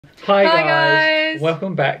Hi Hi guys. guys!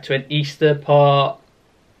 Welcome back to an Easter part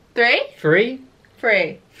 3? 3?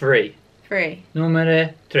 3. 3. 3. Numero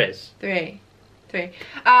 3. 3. 3.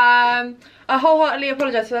 I wholeheartedly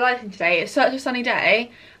apologise for the lighting today. It's such a sunny day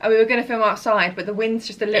and we were going to film outside, but the wind's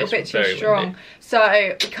just a little bit too strong. Windy.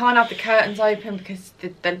 So we can't have the curtains open because the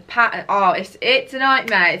pattern, it's a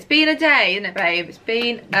nightmare. It's been a day, isn't it, babe? It's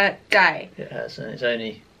been a day. It has, and it's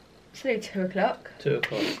only It's only 2 o'clock. 2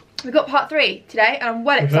 o'clock. We've got part 3 today and I'm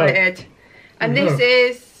well excited. And this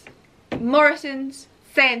is Morrison's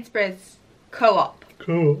Sainsbury's Co-op.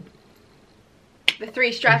 Cool. The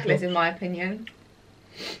 3 stragglers in my opinion.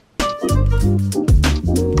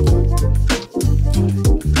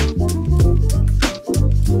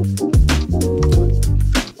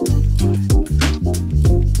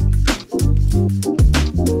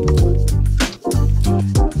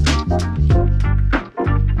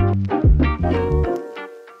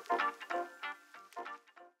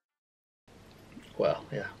 Well,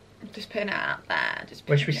 yeah. Just putting it out there.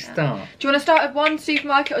 Where should we start? Do you want to start with one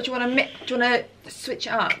supermarket or do you want to switch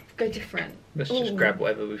it up? Go different. Let's just grab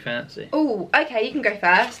whatever we fancy. Oh, okay, you can go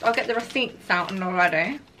first. I'll get the receipts out and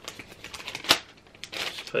already.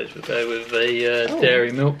 Suppose we'll go with a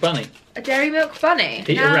dairy milk bunny. A dairy milk bunny.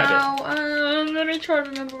 Peter Rabbit. Let me try to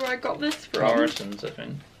remember where I got this from. Morrison's, I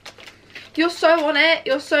think. You're so on it.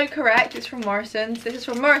 You're so correct. It's from Morrison's. This is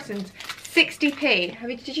from Morrison's.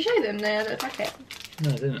 60p. Did you show them the packet?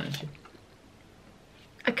 No, I didn't actually.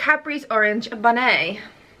 A Cadbury's Orange Banane.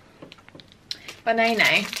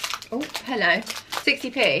 Banane. Oh, hello.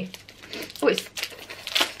 60p. Oh, it's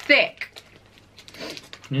thick.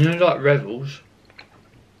 You know, like Revels?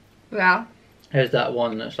 Yeah. There's that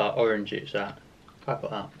one that's like orange. It's that. I got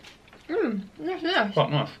that. That's nice.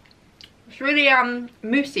 Quite nice. It's really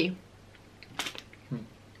moussey.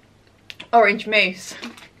 Orange mousse.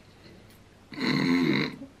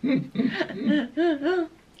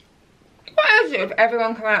 What else would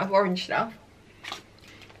everyone come out of orange stuff?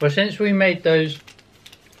 Well, since we made those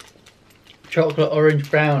chocolate orange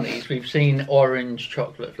brownies, we've seen orange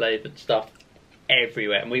chocolate flavoured stuff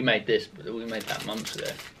everywhere, and we made that months ago.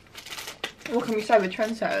 What can we say with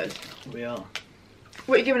trendsetters? We are.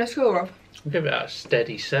 What are you giving a score of? We'll give it a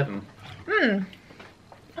steady 7.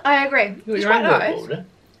 I agree. It's quite nice. Border.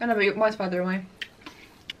 I know, but mine's further away.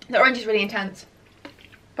 The orange is really intense,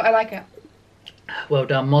 but I like it. Well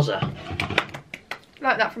done, Mozza.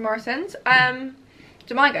 Like that from Morrison's.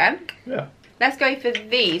 To my go. Yeah. Let's go for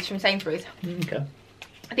these from Sainsbury's. Okay.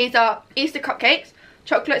 These are Easter cupcakes.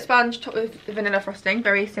 Chocolate sponge topped with the vanilla frosting.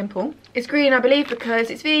 Very simple. It's green, I believe, because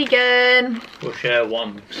it's vegan. We'll share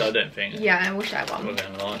one, because I don't think Yeah, we'll share one. we're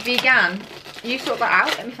going to like. Vegan. You sort that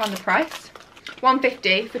out. Let me find the price.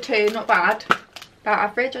 £1.50 for 2. Not bad. About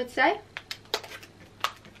average, I'd say.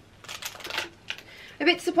 A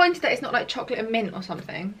bit disappointed that it's not like chocolate and mint or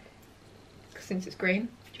something, since it's green.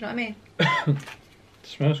 Do you know what I mean? It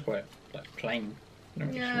smells quite like plain.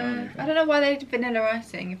 Yeah, I don't know why they did vanilla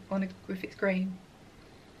icing if it's green.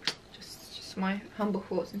 Just my humble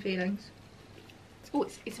thoughts and feelings. It's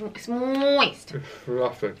moist. It's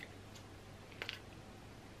fluffy.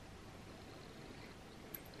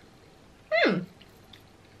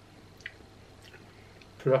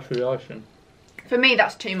 Fluffy icing. For me,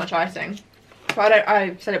 that's too much icing. But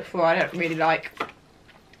I've said it before, I don't really like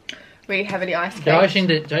really heavily iced cakes. The icing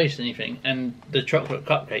didn't taste anything, and the chocolate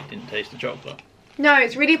cupcake didn't taste the chocolate. No,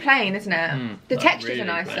 it's really plain, isn't it? The like textures really are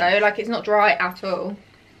nice plain. though, like it's not dry at all.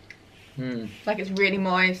 Hmm. Like it's really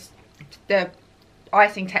moist. The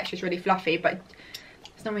icing texture is really fluffy, but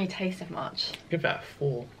it's not really taste of much. Give that a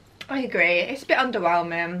 4. I agree, it's a bit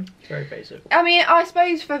underwhelming. It's very basic. I mean, I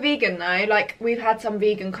suppose for vegan though, like we've had some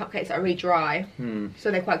vegan cupcakes that are really dry,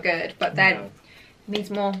 so they're quite good, but then No. needs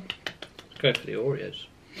more. Let's go for the Oreos.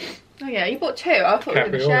 Oh yeah, you bought 2. I thought we were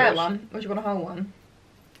going to Cadbury share Oreos. one. Or do you want a whole one?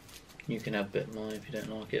 You can have a bit more if you don't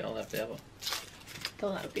like it. I'll have the other.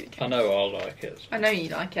 Thought that would be the case. I know I'll like it. I know you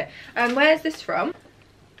like it. Where's this from?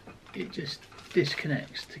 It just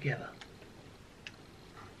disconnects together.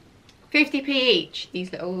 50p each,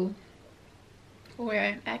 these little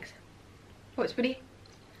Oreo eggs. Oh, it's pretty.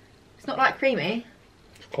 It's not like creamy.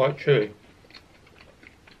 It's quite chewy.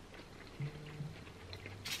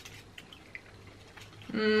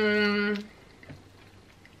 I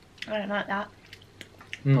don't like that.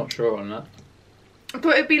 I'm not sure on that. I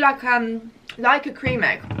thought it'd be like a cream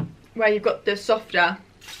egg, where you've got the softer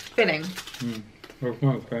filling. There's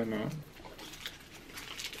no cream in it.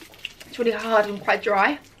 It's really hard and quite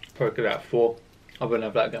dry. Probably give that a 4. I wouldn't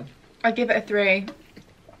have that again. I give it a 3.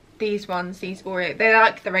 These ones, these Oreo, they're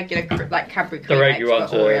like the regular, like Cadbury cream The regular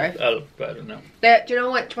eggs, ones but Oreo. are better than that. Do you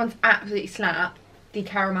know which one's absolutely slap? the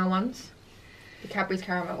caramel ones. The Cadbury's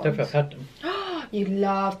caramel ones. Don't know if I've had them. You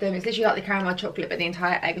love them. It's literally like the caramel chocolate, but the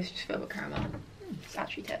entire egg is just filled with caramel. It's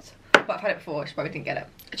actually tits. But I've had it before, just probably didn't get it.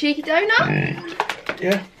 A cheeky donut.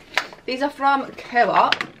 Yeah. These are from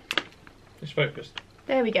Co-op. It's focused.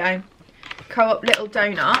 There we go. Co-op little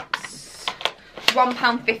donuts.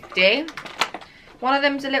 £1.50. One of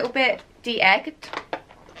them's a little bit de-egged,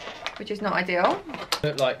 which is not ideal.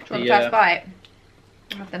 Look like Do you want the first bite?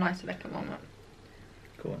 I'll have the nicer looking one.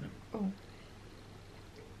 Go on. Oh.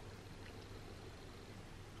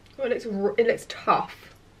 Oh, it looks tough.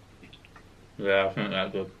 Yeah, I think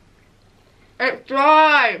that's good. It's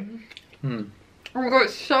dry. Hmm. Oh my god,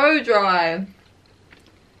 it's so dry.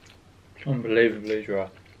 Unbelievably dry.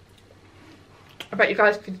 I bet you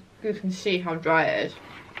guys can see how dry it is.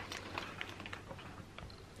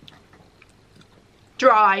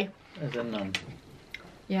 Dry. There's a none.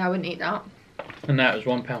 Yeah, I wouldn't eat that. And that was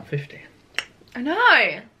 £1.50. I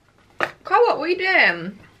know. Co-op, what are you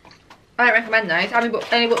doing? I don't recommend those. I only bought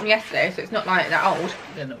them yesterday, so it's not like that old.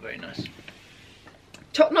 They're not very nice.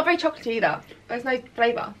 Not very chocolatey either. There's no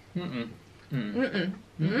flavour. Mm-mm. Mm. Mm-mm.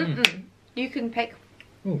 Mm-mm. You can pick.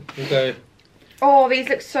 Ooh, we'll go Oh, these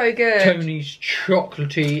look so good. Tony's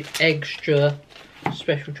chocolatey extra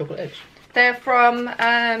special chocolate eggs. They're from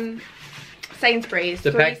Sainsbury's.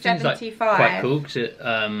 The packaging's like £3.75. quite cool because it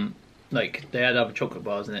like they had other chocolate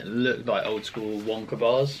bars and it looked like old school Wonka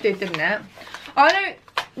bars. Didn't it? I don't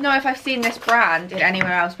know if I've seen this brand in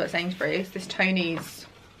anywhere else but Sainsbury's. This Tony's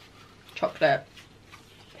chocolate,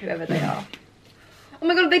 whoever they are. Oh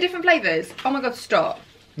my god, are they different flavours? Oh my god, stop.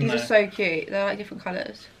 These are so cute. They're like different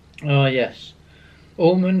colours. Oh yes.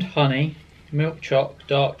 Almond, honey, milk choc,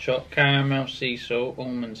 dark choc, caramel, sea salt,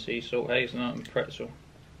 almond, sea salt, hazelnut and pretzel.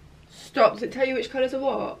 Stop, does it tell you which colours are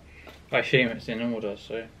what? I assume it's in order,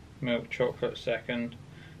 so milk chocolate second,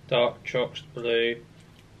 dark choc's blue,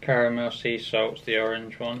 caramel, sea salt's the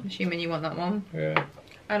orange one. I'm assuming you want that one. Yeah.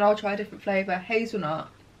 And I'll try a different flavour. Hazelnut.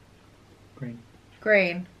 Green.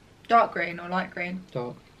 Green. Dark green or light green.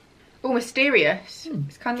 Dark. Oh, mysterious.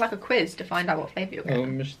 It's kind of like a quiz to find out what flavour you're Oh,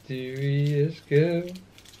 getting. mysterious girl.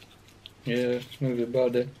 Yeah, move your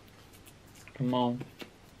body. Come on.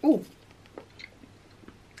 Ooh.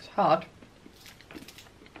 It's hard.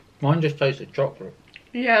 Mine just tasted chocolate.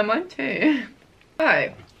 Yeah, mine too. Oh.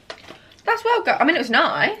 That's well good. I mean, it was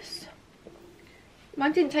nice.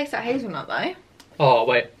 Mine didn't taste like hazelnut though. Oh,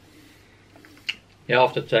 wait. Yeah,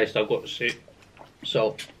 after taste, I've got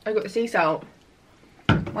salt. I got the sea salt.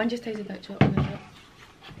 Mine just tasted like chocolate.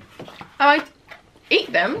 I'd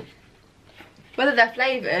eat them. Whether they're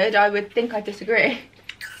flavoured, I would think I'd disagree.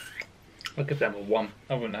 I'll give them a 1.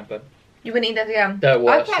 I wouldn't have them. You wouldn't eat that again? They're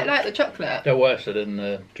worse. I quite like the chocolate. They're worse than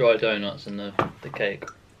the dry donuts and the cake.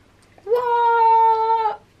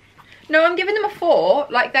 What? No, I'm giving them a 4.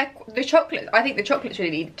 Like, the chocolate, I think the chocolate's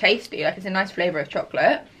really tasty. Like, it's a nice flavour of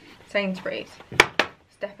chocolate. Sainsbury's.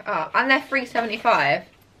 Step it up. And they're £3.75.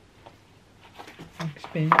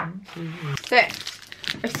 Expensive. So,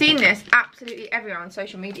 I've seen this absolutely everywhere on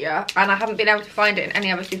social media, and I haven't been able to find it in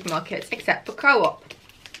any other supermarkets except for Co-op.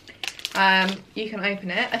 You can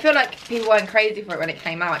open it. I feel like people weren't crazy for it when it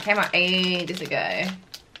came out. It came out ages ago. It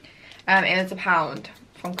was £1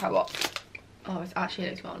 from Co-op. Oh, it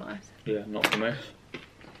actually looks well nice. Yeah, not for me.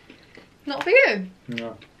 Not for you?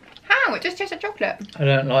 No. How? It just tastes like chocolate. I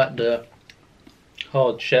don't like the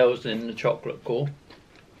hard shells in the chocolate core.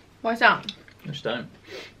 Why's that? I just don't.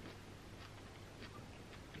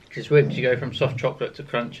 Because whips, you go from soft chocolate to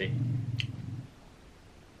crunchy.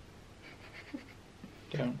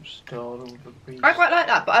 Don't startle the beast. I quite like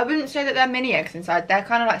that, but I wouldn't say that they're mini eggs inside. They're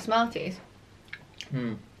kind of like Smarties.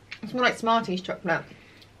 Hmm. It's more like Smarties chocolate.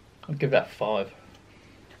 I'd give that 5.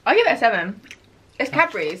 I give it a 7. It's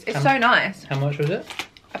Cadbury's. It's so nice. How much was it?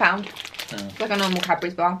 £1. Oh. It's like a normal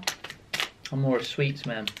Cadbury's bar. I'm more a sweets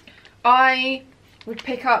man. I would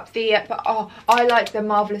pick up the, but I like the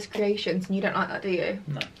Marvellous Creations, and you don't like that, do you?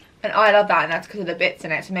 No. And I love that, and that's because of the bits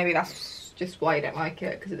in it, so maybe that's just why you don't like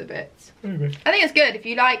it, because of the bits. Maybe. I think it's good. If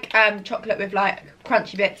you like chocolate with like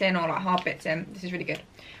crunchy bits in or like hard bits in, this is really good.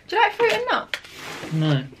 Do you like fruit and nut?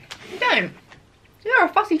 No. You don't? You're a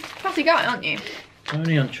fussy guy, aren't you?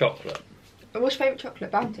 Only on chocolate. But what's your favourite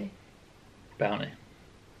chocolate? Bounty? Bounty.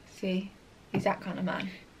 See, he's that kind of man. Do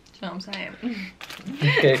you know what I'm saying?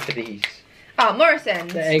 Let's go for these. Oh,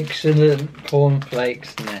 Morrison's. The excellent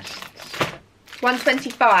cornflakes nests.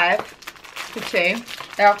 £1.25 for 2.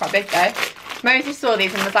 They are quite big though. Moses saw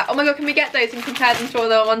these and was like, oh my god, can we get those and compare them to all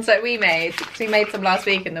the ones that we made? Because we made some last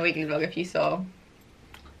week in the weekly vlog, if you saw.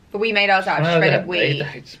 But we made ours out of shredded wheat. They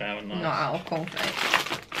don't smell nice. Not out of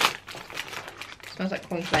cornflakes. Smells like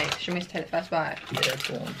cornflakes. Should we take the first bite? Yeah,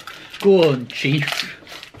 go on. Go on, chief.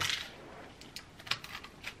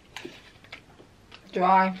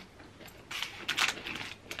 Dry.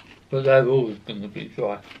 But they're always going to be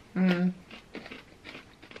dry. Mm.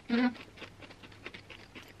 Mm.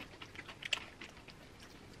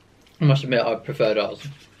 I must admit, I preferred ours.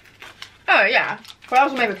 Oh yeah, but I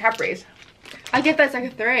was made with Cadbury's. I give those like a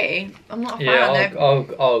 3. I'm not a fan. Yeah,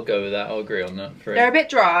 I'll go with that. I'll agree on that. 3. They're a bit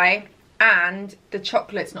dry, and the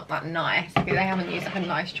chocolate's not that nice. They haven't used like a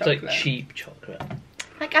nice chocolate. It's like cheap chocolate.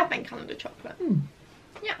 Like advent calendar chocolate. Mm.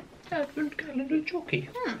 Yeah. Advent calendar chocolate.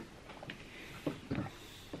 Mm.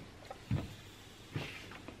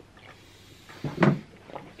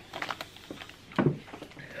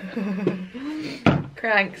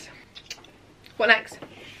 Cranks. What next?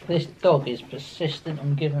 This dog is persistent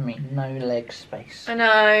on giving me no leg space. I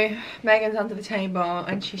know. Megan's under the table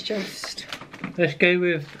and she's just... Let's go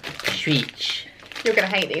with sweets. You're going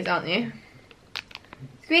to hate these, aren't you?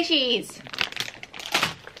 Squishies.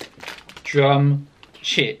 Drum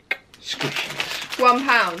chick squishies.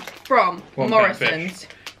 £1 from £1 Morrison's.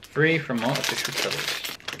 3 from Artificial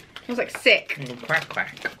Colours. I was like sick. Quack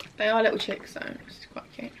quack. They are little chicks though, which is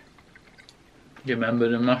quite cute. Do you remember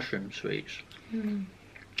the mushroom sweets? Mm.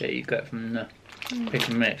 Yeah, you get from the pick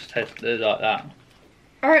and mix. They're like that.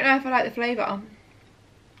 I don't know if I like the flavour.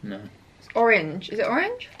 No. It's orange. Is it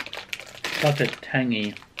orange? It's like a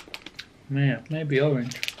tangy. Yeah, maybe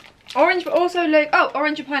orange. Orange, but also like, oh,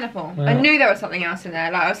 orange and pineapple. Yeah. I knew there was something else in there.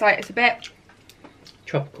 Like I was like, it's a bit,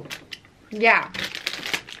 Tropical. yeah.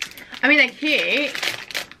 I mean, they're cute.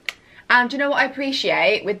 And do you know what I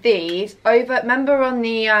appreciate with these? Remember on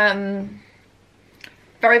the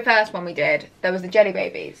very first one we did, there was the Jelly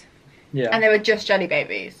Babies. Yeah. And they were just Jelly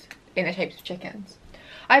Babies in the shapes of chickens.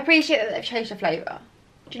 I appreciate that they've changed the flavour.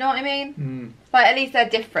 Do you know what I mean? Mm. Like, at least they're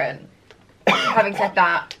different. Having said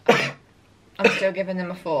that, I'm still giving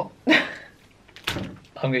them a 4. I'm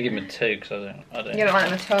gonna give them a 2 because I don't. You don't like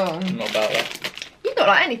them at all. I'm not about that. You've not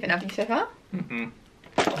like anything, have you, so far? Mm-mm.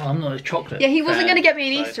 Oh, I'm not a chocolate. Yeah, he wasn't fan, going to get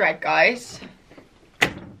me an so- Easter egg, guys.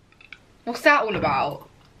 What's that all about?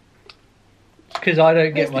 Because I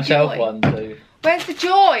don't Where's get the myself joy? one, so. Where's the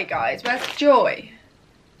joy, guys? Where's the joy?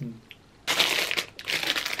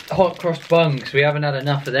 Hot cross buns. We haven't had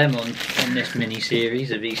enough of them on this mini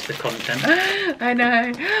series of Easter content. I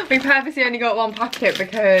know. We purposely only got 1 packet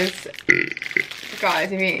because, guys,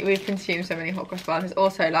 we've consumed so many hot cross buns. It's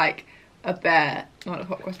also like a bare amount of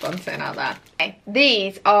hot cross buns sitting out there. Okay.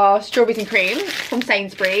 These are strawberries and cream from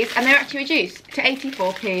Sainsbury's, and they're actually reduced to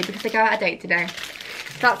 84p because they go out of date today.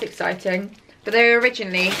 So that's exciting. But they were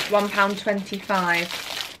originally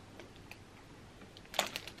 £1.25.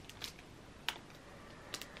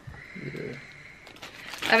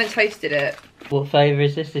 I haven't tasted it. What flavour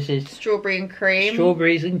is this? This is Strawberry and cream.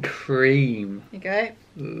 strawberries and cream. There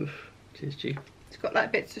you go. Oof, tis cheap. It's got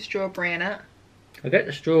like bits of strawberry in it. I get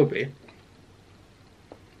the strawberry.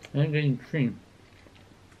 I don't get any cream.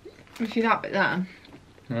 You see that bit there?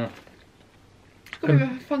 No. It's got a bit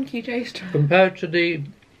of a funky taste. Compared to the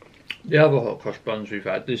other hot cross buns we've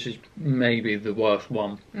had, this is maybe the worst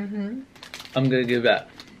one. Mhm. I'm gonna give that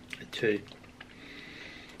a 2.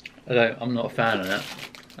 I'm not a fan of that.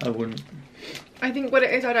 I wouldn't. I think what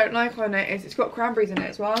it is I don't like on it is it's got cranberries in it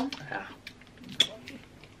as well.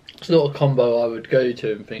 It's not a combo I would go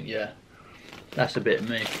to and think, yeah, that's a bit of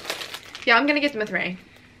me. Yeah, I'm gonna give them a 3.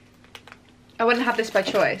 I wouldn't have this by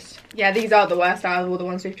choice. Yeah, these are the worst out of all the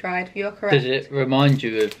ones we've tried. You're correct. Does it remind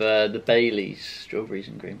you of the Bailey's strawberries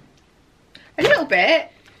and cream? A little bit.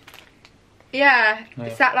 Yeah, Yeah.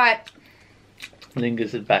 it's that like...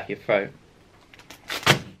 Lingers at the back of your throat.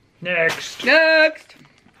 Next. Next!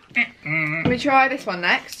 We try this one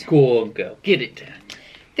next. Go on, girl. Get it down.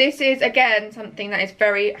 This is, again, something that is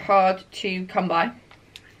very hard to come by.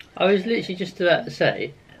 I was literally just about to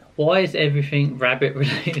say, why is everything rabbit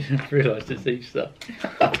related? I realised it's Easter.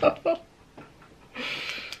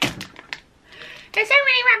 There's so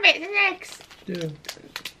many rabbits and eggs. Yeah.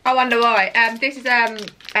 I wonder why. This is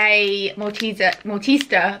a Maltese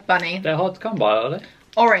bunny. They're hard to come by, are they?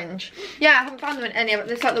 Orange. Yeah, I haven't found them in any of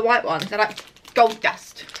it. It's like the white ones. They're like gold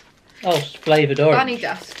dust. Oh, it's flavoured orange. Bunny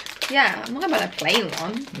dust. Yeah, I'm not going to buy a plain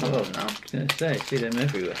one. Oh, No. I was going to say, see them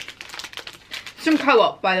everywhere. It's from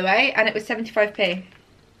Co-op, by the way, and it was 75p.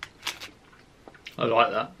 I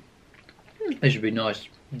like that. They should be nice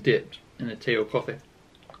dipped in a tea or coffee.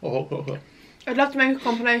 Oh. I'd love to make a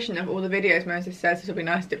compilation of all the videos Moses says this will be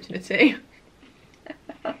nice dipped in a tea.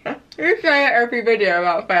 You say it every video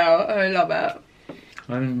about fail. I love it.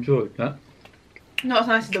 I enjoyed that. Not as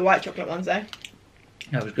nice as the white chocolate ones though.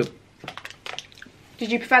 That was good.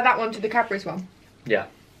 Did you prefer that one to the Cadbury's one? Yeah.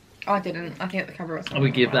 I didn't. I think the cover was. I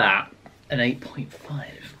would give that an 8.5.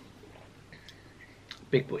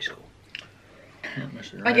 Big boy score.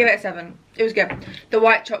 I give it a 7. It was good. The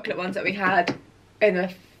white chocolate ones that we had in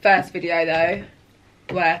the first video though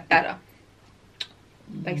were better.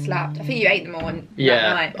 They slapped. I think you ate them all on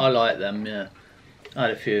that night. I like them, yeah. I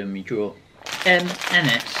had a few in my drawer.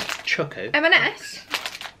 M&S Choco. M&S?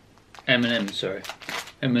 M&M, sorry.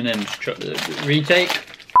 M&M's chocolate. Retake.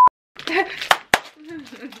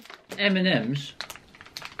 M&M's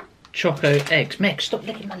Choco eggs. Meg, stop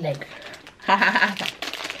licking my leg.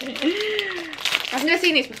 I've never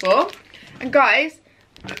seen these before. And guys,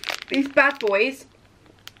 these bad boys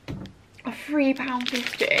are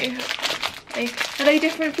 £3.50. Are they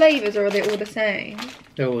different flavours or are they all the same?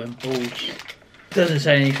 They're all in balls. Doesn't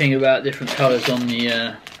say anything about different colours on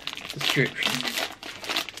the description.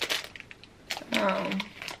 Oh,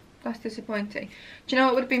 that's disappointing. Do you know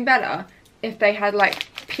what would have been better? If they had like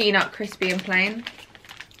peanut crispy and plain.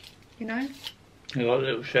 You know? They got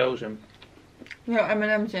little shells in. You got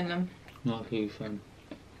M&M's in them. Not a huge fan.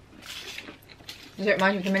 Does it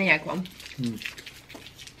remind you of the mini egg one? It's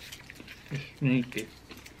sneaky.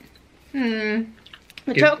 The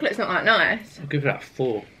chocolate's not that nice. I'll give that a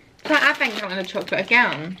 4. It's like advent calendar the chocolate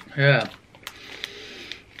again. Yeah.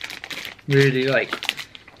 Really like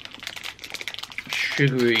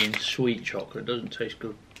sugary and sweet chocolate. Doesn't taste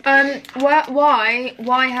good. Why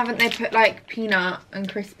haven't they put like peanut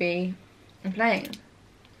and crispy and plain?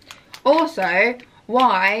 Also,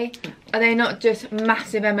 why are they not just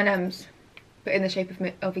massive M&Ms but in the shape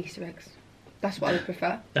of Easter eggs? That's what I would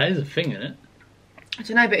prefer. That is a thing, isn't it? I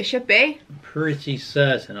don't know, but it should be. I'm pretty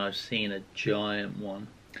certain I've seen a giant one.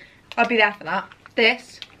 I'll be there for that.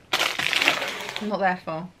 This, I'm not there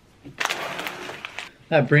for.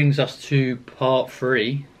 That brings us to part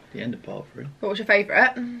 3. The end of part 3. What was your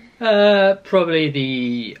favourite? Probably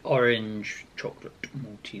the orange chocolate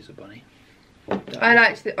Malteser bunny. I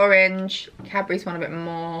liked the orange Cadbury's one a bit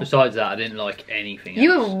more. Besides that, I didn't like anything else.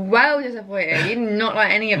 You were well disappointed. You did not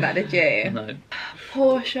like any of that, did you? No.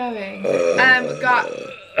 Poor showing.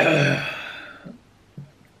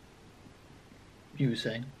 You were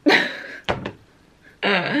saying?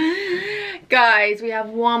 Guys, we have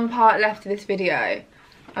one part left of this video.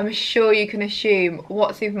 I'm sure you can assume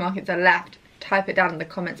what supermarkets are left. Type it down in the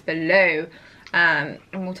comments below. And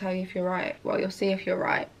we'll tell you if you're right. Well, you'll see if you're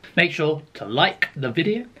right. Make sure to like the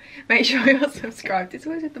video. Make sure you're subscribed. It's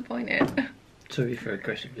always disappointed. Sorry for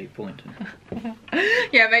aggressively pointing.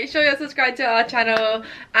 Yeah, make sure you're subscribed to our channel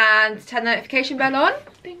and turn the notification bell on.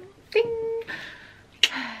 Ding, ding.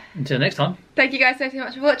 Until next time. Thank you guys so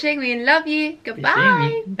much for watching. We love you.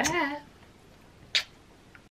 Goodbye. Bye.